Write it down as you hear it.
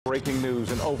breaking news,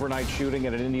 an overnight shooting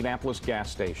at an Indianapolis gas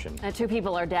station. Two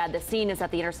people are dead. The scene is at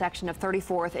the intersection of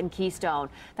 34th and Keystone.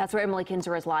 That's where Emily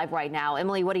Kinzer is live right now.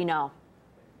 Emily, what do you know?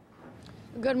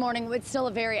 Good morning. It's still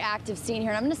a very active scene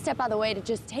here, and I'm going to step out of the way to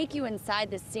just take you inside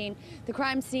this scene. The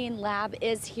crime scene lab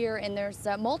is here, and there's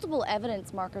multiple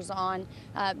evidence markers on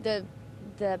the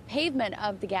pavement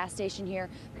of the gas station here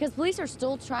because police are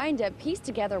still trying to piece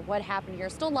together what happened here.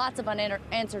 Still lots of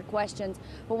unanswered questions,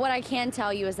 but what I can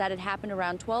tell you is that it happened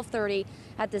around 12:30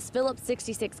 at this Phillips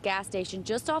 66 gas station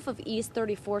just off of East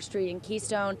 34th Street in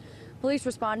Keystone. Police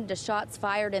responded to shots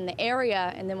fired in the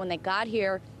area, and then when they got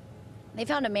here, they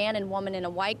found a man and woman in a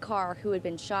white car who had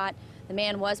been shot. The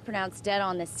man was pronounced dead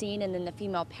on the scene, and then the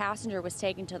female passenger was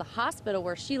taken to the hospital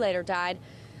where she later died.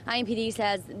 IMPD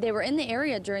says they were in the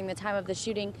area during the time of the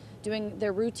shooting doing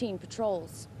their routine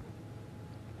patrols.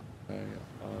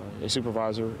 A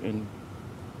supervisor in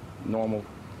normal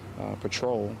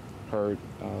patrol heard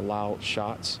loud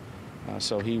shots,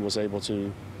 so he was able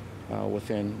to,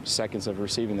 within seconds of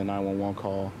receiving the 911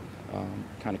 call,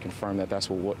 kind of confirm that that's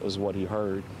what he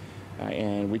heard.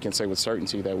 And we can say with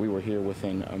certainty that we were here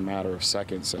within a matter of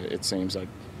seconds. It seems like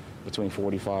between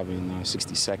 45 and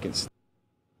 60 seconds.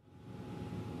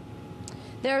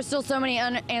 There are still so many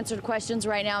unanswered questions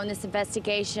right now in this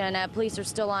investigation. Police are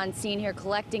still on scene here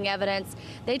collecting evidence.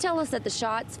 They tell us that the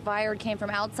shots fired came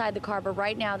from outside the car, but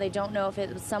right now they don't know if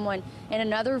it was someone in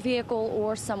another vehicle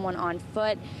or someone on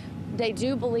foot. They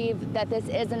do believe that this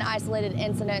is an isolated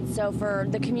incident, so for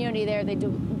the community there, they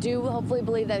do hopefully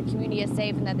believe that the community is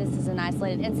safe and that this is an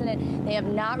isolated incident. They have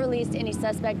not released any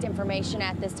suspect information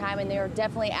at this time, and they are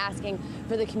definitely asking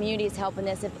for the community's help in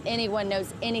this. If anyone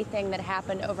knows anything that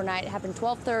happened overnight, it happened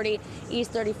 12:30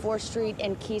 East 34th Street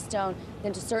in Keystone,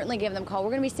 then to certainly give them a call. We're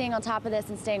going to be staying on top of this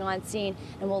and staying on scene,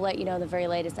 and we'll let you know the very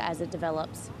latest as it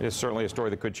develops. It is certainly a story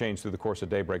that could change through the course of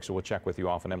daybreak, so we'll check with you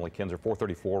often. Emily Kinzer,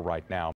 434 right now.